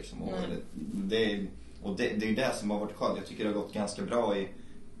skoja om det liksom. Och det är ju det som har varit skönt. Jag tycker det har gått ganska bra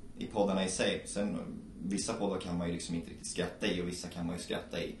i poddarna i sig. Sen vissa poddar kan man ju liksom inte riktigt skratta i, och vissa kan man ju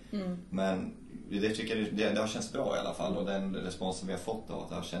skratta i. Men det tycker jag det har känts bra i alla fall, och den responsen vi har fått då, att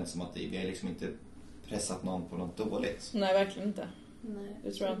det har känts som att vi har liksom inte pressat någon på något dåligt. Nej, verkligen inte. Nej,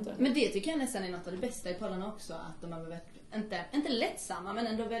 det tror jag inte. Men det tycker jag nästan är något av det bästa i poddarna också, att de har varit inte lättsamma, men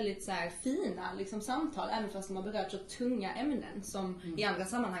ändå väldigt så här fina liksom, samtal, även fast de har berört så tunga ämnen som i andra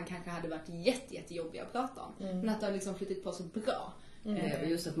sammanhang kanske hade varit jättejobbiga att prata om. Men att det har liksom flyttit på så bra.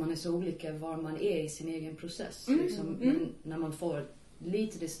 Just att man är så olika var man är i sin egen process. Liksom. Men när man får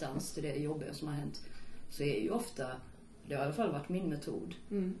lite distans till det jobbiga som har hänt, så är ju ofta, det har i alla fall varit min metod.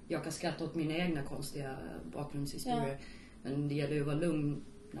 Jag kan skratta åt mina egna konstiga bakgrundshistorier. Men det gäller ju att vara lugn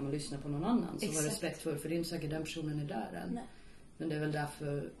när man lyssnar på någon annan. Så var respektfull, för det är inte säkert den personen är där än. Nej. Men det är väl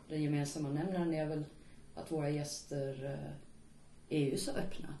därför den gemensamma nämnaren är väl att våra gäster är ju så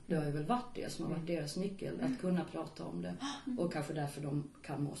öppna. Det har ju väl varit det som har varit deras nyckel, att kunna prata om det. Och kanske därför de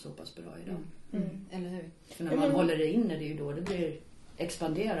kan må så pass bra idag. Eller hur? För när man håller det inne, det är ju då det blir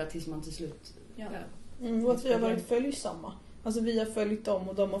expanderat tills man till slut... Att vi har varit följsamma. Alltså vi har följt dem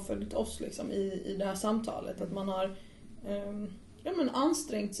och de har följt oss liksom, i det här samtalet. Att man har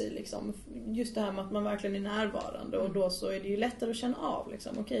ansträngt sig liksom. Just det här med att man verkligen är närvarande. Och då så är det ju lättare att känna av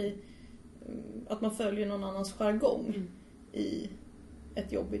liksom. Okej, att man följer någon annans jargong i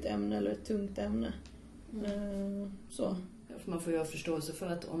ett jobbigt ämne eller ett tungt ämne. Så. För man får ju ha förståelse för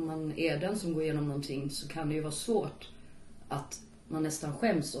att om man är den som går igenom någonting, så kan det ju vara svårt att man nästan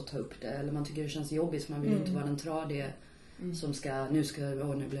skäms att ta upp det. Eller man tycker det känns jobbigt, för man vill inte vara den tradige som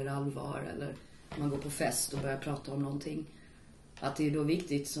nu blir det allvar, eller man går på fest och börjar prata om någonting. Att det är då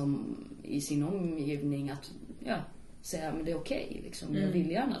viktigt som i sin omgivning att säga men det är okej, liksom. Jag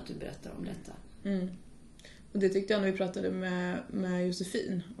vill gärna att du berättar om detta. Och det tyckte jag när vi pratade med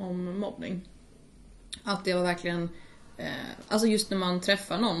Josefin om mobbning. Att det var verkligen alltså just när man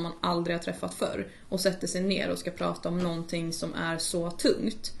träffar någon man aldrig har träffat förr och sätter sig ner och ska prata om någonting som är så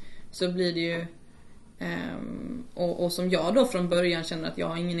tungt, så blir det ju och som jag då från början känner att jag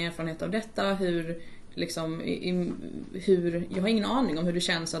har ingen erfarenhet av detta, hur jag har ingen aning om hur det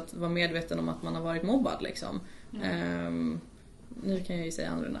känns att vara medveten om att man har varit mobbad liksom. Nu kan jag ju säga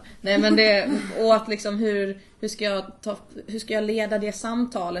annorlunda. Nej, men det, och att liksom hur ska jag leda det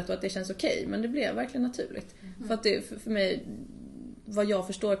samtalet och att det känns okej. Men det blev verkligen naturligt. För att det, för mig, vad jag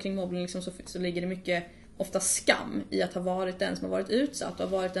förstår kring mobbning liksom, så ligger det mycket ofta skam i att ha varit den som har varit utsatt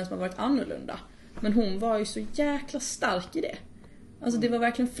och varit den som har varit annorlunda. Men hon var ju så jäkla stark i det. Alltså det var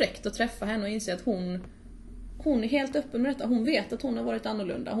verkligen fräckt att träffa henne och inse att hon är helt öppen med detta. Hon vet att hon har varit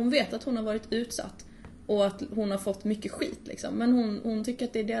annorlunda. Hon vet att hon har varit utsatt. Och att hon har fått mycket skit liksom. Men hon tycker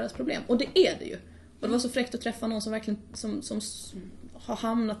att det är deras problem. Och det är det ju. Och det var så fräckt att träffa någon som verkligen som har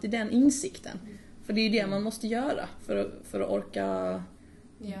hamnat i den insikten. För det är ju det man måste göra för att orka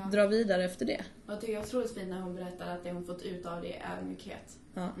dra vidare efter det. Och det jag tror är fint när hon berättar att det hon fått ut av det är ödmjukhet.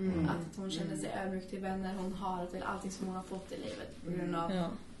 Att hon känner sig ödmjuk till vänner hon har, till allting som hon har fått i livet på grund av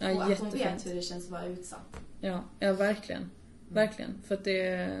och att hon vet hur det känns att vara utsatt. Ja, verkligen. Verkligen. För att det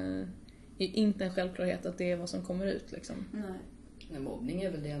är inte en självklarhet att det är vad som kommer ut liksom. Nej, mobbning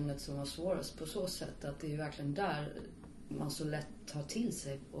är väl det ämnet som var svårast på så sätt att det är verkligen där man så lätt tar till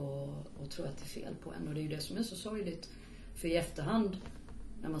sig och tror att det är fel på en. Och det är ju det som är så sorgligt. För i efterhand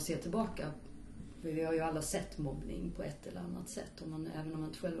när man ser tillbaka, för vi har ju alla sett mobbning på ett eller annat sätt, även om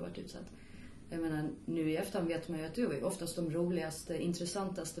man själv har varit utsatt. Jag menar, nu i efterhand vet man ju att det är oftast de roligaste,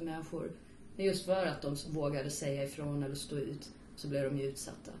 intressantaste människor. Det är just för att de vågade säga ifrån eller stå ut, så blir de ju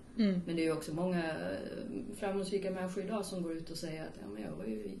utsatta. Men det är ju också många framgångsrika människor idag som går ut och säger att men jag var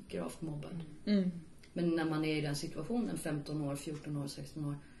ju gravt mobbad. Men när man är i den situationen, 15 år, 14 år, 16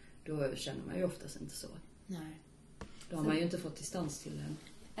 år, då känner man ju oftast inte så. Nej. Då har man ju inte fått distans till den.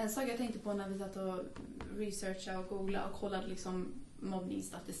 En sak jag tänkte på när vi satt och researchade och googlade och kollade liksom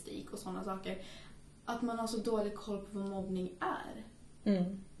mobbningsstatistik och sådana saker. Att man har så dålig koll på vad mobbning är.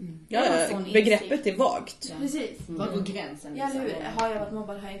 Ja, begreppet är vagt. Ja. Precis. Vad går gränsen? Ja, har jag varit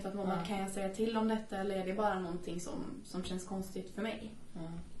mobbad, har jag inte varit mobbad? Kan jag säga till om detta eller är det bara någonting som känns konstigt för mig?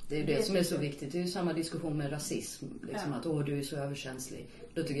 Det är ju det som är så viktigt. Det är ju samma diskussion med rasism. Liksom att du är så överkänslig.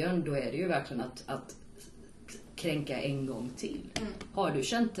 Då tycker jag då är det ju verkligen att kränka en gång till. Har du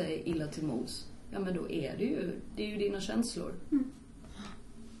känt dig illa till mos, ja men då är det är ju dina känslor.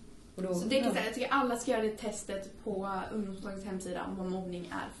 Och då, så det kan säga, jag tycker alla ska göra det testet på ungdomsbolagets hemsida om vad mobbning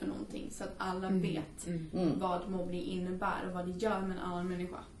är för någonting. Så att alla vet vad mobbning innebär och vad det gör med en annan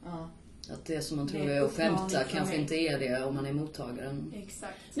människa. Att det som man tror är att skämta kanske inte är det om man är mottagaren.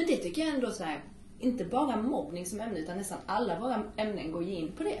 Exakt. Men det tycker jag ändå så här, inte bara mobbning som ämne utan nästan alla våra ämnen går ju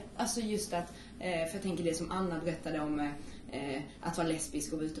in på det. Alltså just att, för jag tänker det som Anna berättade om att vara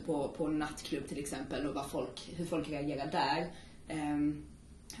lesbisk och vara ute på nattklubb till exempel och hur folk reagerar där.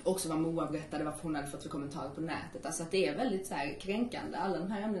 Också vad Moa berättade, vad hon hade fått för kommentarer på nätet. Alltså att det är väldigt så här kränkande, alla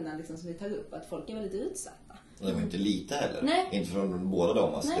de här ämnena liksom som vi tar upp, att folk är väldigt utsatta. Och det var inte lite heller. Nej. Inte från båda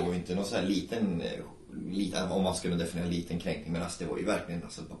dem. Alltså, det var inte någon så här liten, om man skulle definiera liten kränkning. Men alltså, det var ju verkligen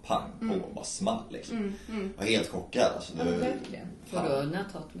alltså, bara pang på och bara small liksom. Jag var helt chockad. Alltså, det var verkligen. För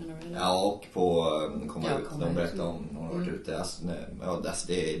näthat menar du? Ja, och på de berättade om hon har varit ute. Alltså,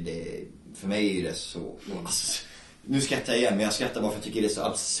 det, för mig är det så... Alltså, nu skrattar jag igen, men jag skrattar bara för att jag tycker det är så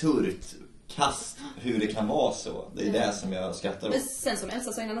absurt kast hur det kan vara så. Det är det som jag skrattar åt. Men sen som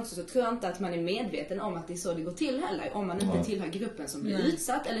Elsa sa innan också så tror jag inte att man är medveten om att det är så det går till heller. Om man inte tillhör gruppen som blir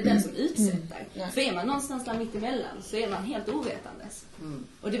utsatt eller den som utsätter. För är man någonstans där mitt emellan så är man helt ovetandes.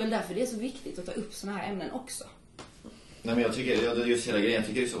 Och det är väl därför det är så viktigt att ta upp såna här ämnen också. Nej, men jag tycker just hela grejen, jag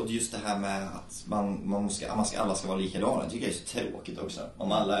tycker det är så, och just det här med att alla ska vara likadana, jag tycker det är så tråkigt också.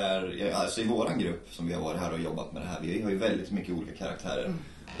 Om alla är, alltså i våran grupp som vi har varit här och jobbat med det här, vi har ju väldigt mycket olika karaktärer.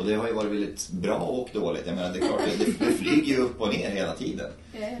 Och det har ju varit väldigt bra och dåligt. Jag menar, det är klart, det flyger ju upp och ner hela tiden.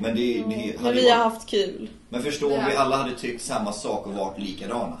 Men vi har haft kul. Men förstå om vi alla hade tyckt samma sak och varit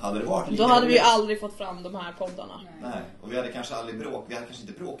likadana. Hade det varit då hade vi ju aldrig fått fram de här poddarna. Nej, och vi hade kanske aldrig vi hade kanske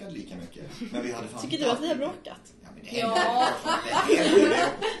inte bråkat lika mycket. Men vi hade tycker du att vi har bråkat? Ja,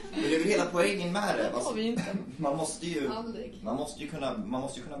 men det är väl hela poängen med det. Alltså, man måste ju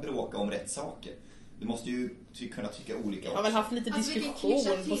kunna bråka om rätt saker. Du måste ju kunna tycka olika också. Jag har väl haft lite diskussion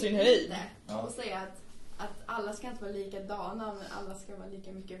på sin höjd. Och säga att alla ska inte vara likadana, men alla ska vara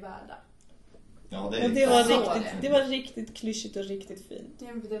lika mycket värda. Ja, det var riktigt klyschigt och riktigt fint. Ja,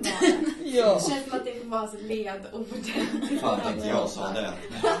 det var det. Ja. Det känns som att det var så ledord. Fan, tänkte jag sa det.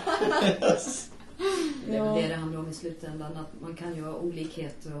 Det är väl det handlar om i slutändan, att man kan ju ha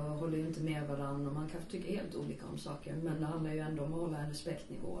olikheter och håller ju inte med varandra och man kan tycka helt olika om saker, men det handlar ju ändå om att hålla en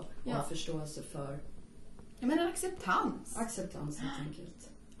respektnivå och ha förståelse för en acceptans. Acceptans helt enkelt.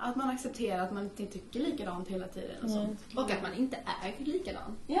 Att man accepterar att man inte tycker likadant hela tiden och sånt. Och att man inte är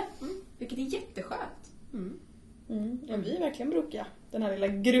likadan. Ja, vilket är jätteskönt. Ja, vi är verkligen brokiga, den här lilla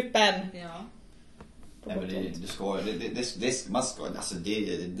gruppen. Ja. Nej, men det ska vara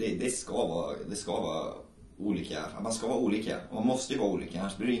olika. Man ska vara olika. Man måste ju vara olika,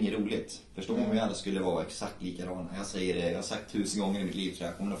 annars blir det inget roligt. Förstår man om vi alla skulle vara exakt likadana. Jag säger det, jag har sagt 1000 gånger i mitt liv, så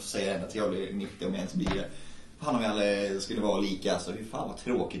jag kommer att få säga det ända till jag blir 90 om jag ens blir det. Fan om vi alla skulle vara lika, så hur fan vad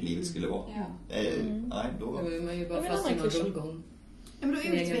tråkigt livet skulle vara. Nej, då är man ju bara fast i någon rullgång. Ja, men då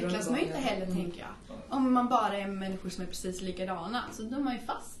utvecklas man ju inte heller, tänker jag. Om man bara är människor som är precis likadana, så då är man ju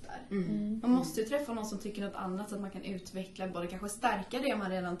fast där. Man måste ju träffa någon som tycker något annat, så att man kan utveckla, både kanske stärka det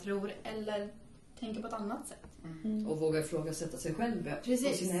man redan tror, eller tänka på ett annat sätt. Och våga ifrågasätta sig själv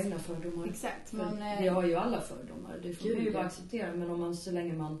och sina egna fördomar. Exakt. Vi har ju alla fördomar, det får vi ju bara acceptera, men om man, så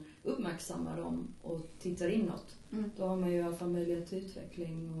länge man uppmärksammar dem och tittar inåt, då har man ju i alla fall möjlighet till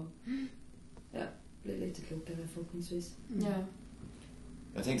utveckling och bli lite klokare förhoppningsvis. Ja.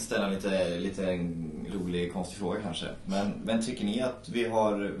 Jag tänkte ställa lite en rolig, konstig fråga kanske. Men tycker ni att vi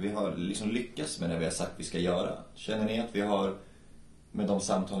har liksom lyckats med det vi har sagt vi ska göra? Känner ni att vi har, med de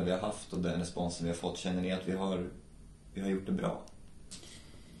samtalen vi har haft och den responsen vi har fått, känner ni att vi har gjort det bra?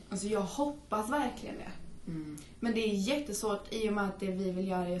 Alltså jag hoppas verkligen det. Men det är jättesvårt i och med att det vi vill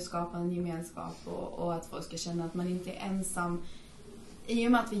göra är att skapa en gemenskap och att folk ska känna att man inte är ensam. I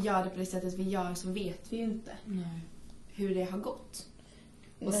och med att vi gör det på det sättet vi gör, så vet vi ju inte hur det har gått.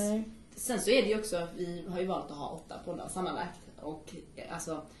 Och sen så är det ju också, vi har ju valt att ha 8 poddar sammanlagt, och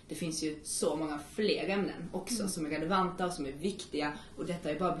alltså det finns ju så många fler ämnen också som är relevanta och som är viktiga, och detta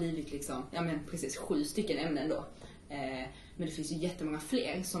har ju bara blivit liksom, precis 7 stycken ämnen då. Men det finns ju jättemånga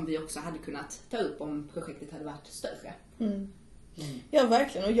fler som vi också hade kunnat ta upp om projektet hade varit större. Ja,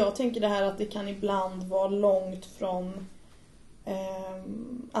 verkligen. Och jag tänker det här att det kan ibland vara långt från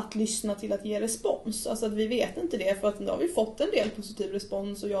att lyssna till att ge respons. Alltså att vi vet inte det, för att då har vi fått en del positiv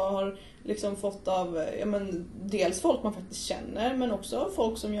respons, och jag har liksom fått av dels folk man faktiskt känner, men också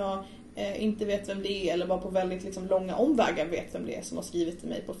folk som jag inte vet vem det är, eller bara på väldigt liksom långa omvägar vet vem det är, som har skrivit till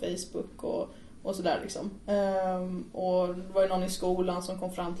mig på Facebook och sådär liksom. Och det var ju någon i skolan som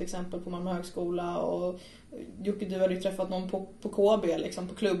kom fram till exempel på Malmö högskola, och Jocke, du hade ju träffat någon på KB liksom,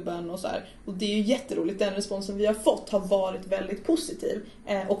 på klubben och så här. Och det är ju jätteroligt, den responsen vi har fått har varit väldigt positiv,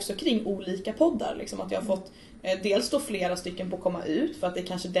 också kring olika poddar liksom, att jag har fått dels då flera stycken på att komma ut, för att det är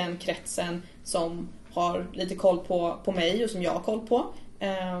kanske den kretsen som har lite koll på mig och som jag har koll på,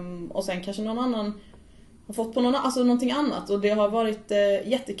 och sen kanske någon annan har fått på någonting annat, och det har varit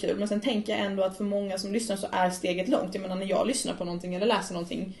jättekul. Men sen tänker jag ändå att för många som lyssnar så är steget långt. Jag menar, när jag lyssnar på någonting eller läser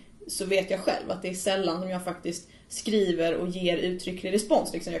någonting, så vet jag själv att det är sällan som jag faktiskt skriver och ger uttrycklig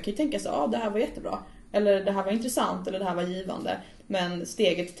respons liksom. Jag kan ju tänka så, det här var jättebra, eller det här var intressant, eller det här var givande. Men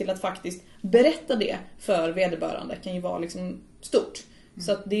steget till att faktiskt berätta det för vederbörande kan ju vara liksom stort.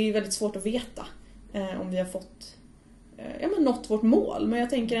 Så att det är väldigt svårt att veta om vi har fått nått vårt mål. Men jag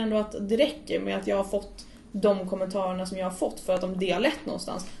tänker ändå att det räcker med att jag har fått de kommentarerna som jag har fått, för att om det har lett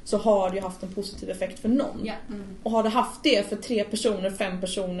någonstans, så har det ju haft en positiv effekt för någon. Och har det haft det för 3 personer, 5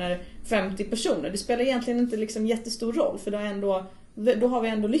 personer, 50 personer, det spelar egentligen inte liksom jättestor roll, för då har vi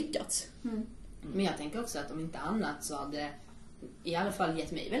ändå lyckats. Men jag tänker också att om inte annat så hade i alla fall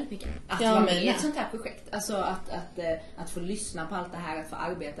gett mig väldigt mycket att Ja, vara med i ett sånt här projekt. Alltså att få lyssna på allt det här, att få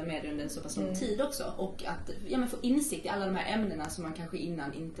arbeta med det under en så pass lång tid också. Och att få insikt i alla de här ämnena som man kanske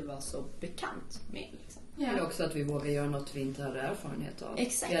innan inte var så bekant med. Liksom. Ja. Eller också att vi vågar göra något vi inte hade erfarenhet av.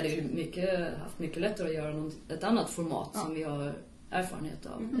 Exakt. Vi hade ju haft mycket lättare att göra ett annat format som vi har erfarenhet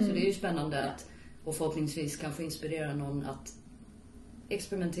av. Så det är ju spännande att, och förhoppningsvis kan få inspirera någon att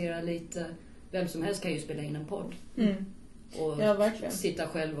experimentera lite. Vem som helst kan ju spela in en podd. Och sitta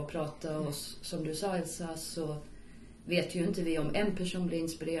själv och prata. Och som du sa, Elsa, så vet ju inte vi om en person blir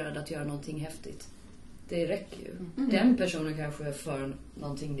inspirerad att göra någonting häftigt. Det räcker ju. Den personen kanske för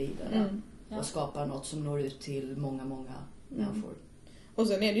någonting vidare. Och skapar något som når ut till många människor. Och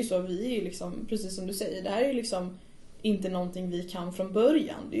sen är det ju så, vi är ju liksom, precis som du säger, det här är ju liksom inte någonting vi kan från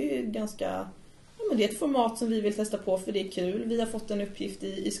början. Det är ju ganska, det är ett format som vi vill testa på för det är kul. Vi har fått en uppgift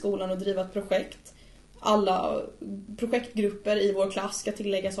i skolan att driva ett projekt. alla projektgrupper i vår klass, ska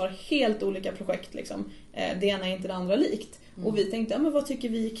tilläggas, har helt olika projekt liksom. Det ena är inte det andra likt. Och vi tänkte, men vad tycker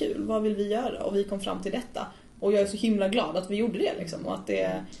vi är kul? Vad vill vi göra? Och vi kom fram till detta. Och jag är så himla glad att vi gjorde det liksom. Och att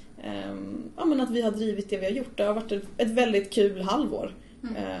det men att vi har drivit det vi har gjort. Det har varit ett väldigt kul halvår.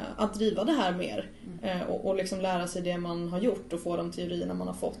 Att driva det här mer. Och liksom lära sig det man har gjort och få de teorierna man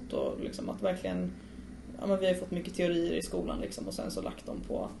har fått. Och liksom att verkligen, men vi har fått mycket teorier i skolan liksom, och sen så lagt dem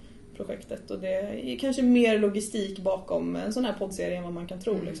på projektet. Och det är kanske mer logistik bakom en sån här poddserie än vad man kan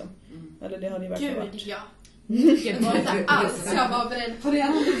tro liksom. Eller det har det verkligen varit. Gud, ja. Jag var inte alls, jag var beredd på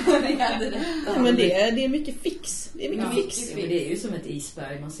det. Men det är mycket fix. Det är mycket fix. Men det är ju som ett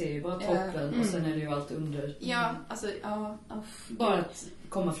isberg, man ser ju bara toppen och sen är det ju allt under. Ja, alltså, bara att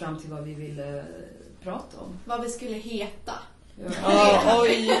komma fram till vad vi ville prata om. Vad vi skulle heta.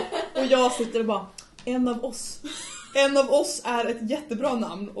 Oj. Och jag sitter och bara, en av oss är ett jättebra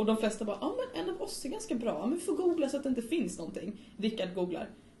namn. Och de flesta bara, men en av oss är ganska bra. Men vi får googla så att det inte finns någonting. Rickard googlar.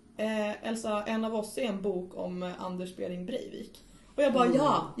 Elsa, en av oss är en bok om Anders Bering Breivik. Och jag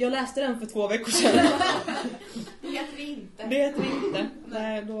bara, jag läste den för 2 veckor sedan. Det heter vi inte. Det heter vi inte.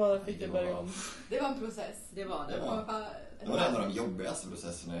 Nej, då fick det börja om. Det var en process. Det var en av de jobbigaste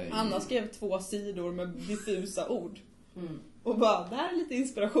processerna. Anna skrev 2 sidor med diffusa ord. Och bara, det här är lite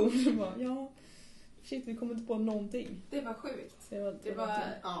inspiration. Och bara, shit, vi kommer inte på någonting. Det var sjukt. Det var tungt.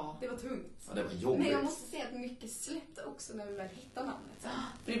 Ja, det var jobbigt. Men jag måste säga att mycket släppte också när vi väl hittade namnet.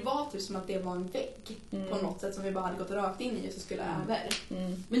 För det var typ som att det var en vägg på något sätt som vi bara hade gått rakt in i och så skulle över.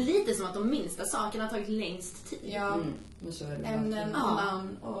 Men lite som att de minsta sakerna har tagit längst tid. Ja, Men så är det ämnen,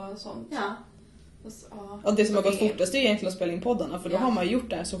 namn och sånt. Ja. Och det som har gått fortast är egentligen att spela in poddarna. För då har man ju gjort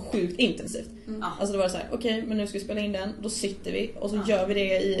det här så sjukt intensivt. Alltså det var så här, okej, men nu ska vi spela in den. Då sitter vi och så gör vi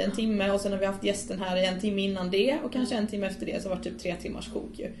det i en timme. Och sen har vi haft gästen här i en timme innan det. Och kanske en timme efter det. Så har det varit typ 3 timmars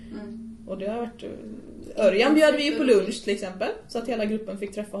sjok ju. Och det har varit... Örjan bjöd vi ju på lunch till exempel. Så att hela gruppen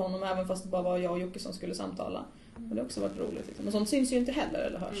fick träffa honom. Även fast det bara var jag och Jocke som skulle samtala. Och det har också varit roligt liksom. Men sånt syns ju inte heller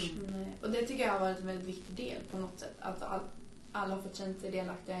eller hörs. Och det tycker jag har varit en väldigt viktig del på något sätt. Att alla har fått känt sig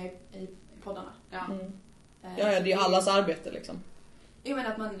delaktiga i poddarna. Ja, det är allas arbete liksom. Jag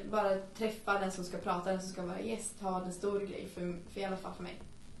menar att man bara träffar den som ska prata, den som ska vara gäst, har en stor grej för i alla fall för mig.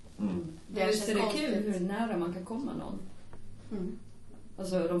 Det är kul hur nära man kan komma någon.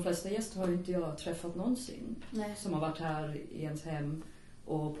 Alltså de flesta gäster har ju inte jag träffat någonsin. Nej. Som har varit här i ens hem.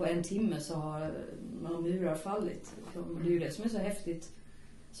 Och på en timme så har några murar fallit. Det är ju det som är så häftigt.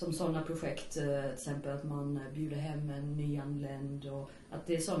 Som sådana projekt, till exempel att man bjuder hem en nyanländ och att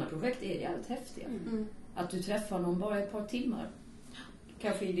det är sådana projekt är jävligt häftiga. Att du träffar någon bara ett par timmar.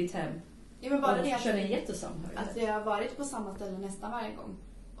 Kanske i ditt hem. Ja, men bara och det känner en jättesamhörighet. Att vi har varit på samma ställe nästan varje gång.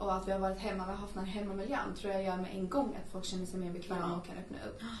 Och att vi har varit hemma, vi har haft en hemmamiljö tror jag gör med en gång att folk känner sig mer bekväma och kan öppna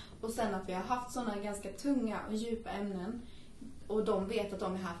upp. Och sen att vi har haft sådana ganska tunga och djupa ämnen. Och de vet att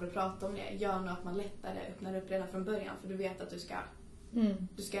de är här för att prata om det. Gör nog att man lättare öppnar upp redan från början. För du vet att du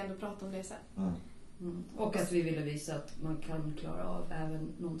ska ändå prata om det sen. Och att vi ville visa att man kan klara av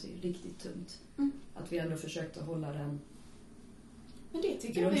även någonting riktigt tungt. Att vi ändå försökte hålla den. Men det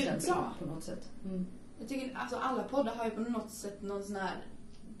tycker jag är bra. På något sätt. Jag tycker alltså alla poddar har ju på något sätt någon sån här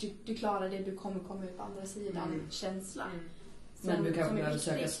du klarar det, du kommer komma ut på andra sidan känsla. Men du kanske behöver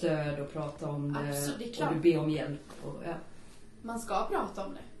söka stöd och prata om det. Absolut, och du ber om hjälp. Och, Man ska prata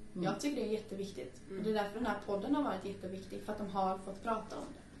om det. Jag tycker det är jätteviktigt. Och det är därför den här podden har varit jätteviktig. För att de har fått prata om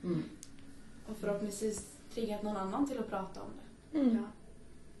det. Och förhoppningsvis triggat någon annan till att prata om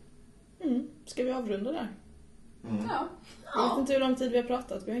det. Ska vi avrunda där? Ja. Jag vet inte hur lång tid vi har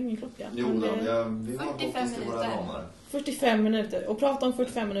pratat. Vi har ingen klocka. Jo, vi har 45 gått till våra ramar. 45 minuter. Och prata om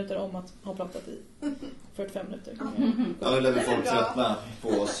 45 minuter om att ha pratat i 45 minuter. Ja, nu lär vi folk tröttna på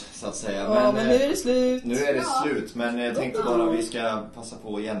oss så att säga. Men nu är det slut. Nu är det slut, men jag tänkte bara att vi ska passa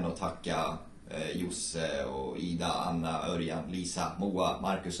på igen och tacka Josse och Ida, Anna, Örjan, Lisa, Moa,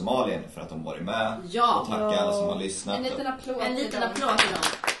 Marcus och Malin för att de varit med. Ja. Och tacka alla som har lyssnat. En liten applåd till dem.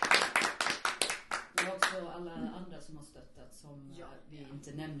 Och också alla andra som har stöttat som vi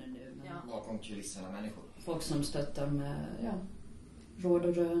inte nämner nu. Men bakom kulisserna människor. Folk som stöttar med råd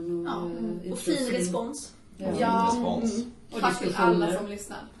och rön och och fin respons. Och tack till alla som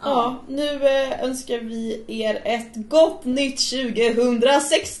lyssnar. Ja, nu önskar vi er ett gott nytt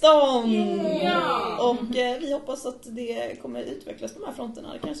 2016! Och vi hoppas att det kommer utvecklas på de här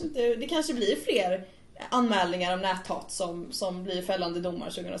fronterna. Det kanske blir fler anmälningar om näthat som blir fällande domar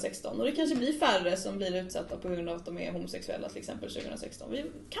 2016. Och det kanske blir färre som blir utsatta på grund av att de är homosexuella till exempel 2016.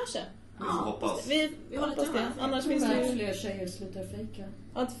 Kanske. Vi får hoppas. Vi hoppas det. Annars finns det ju fler tjejer slutar fejka.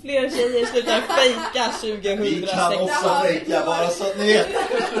 Att fler tjejer slutar fejka 2016. Vi kan också fejka, bara så att ni vet.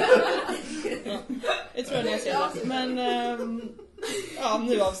 på Nya Zeeland. Men ja,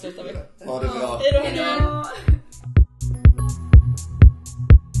 nu avslutar vi. Ha det bra. Hej då.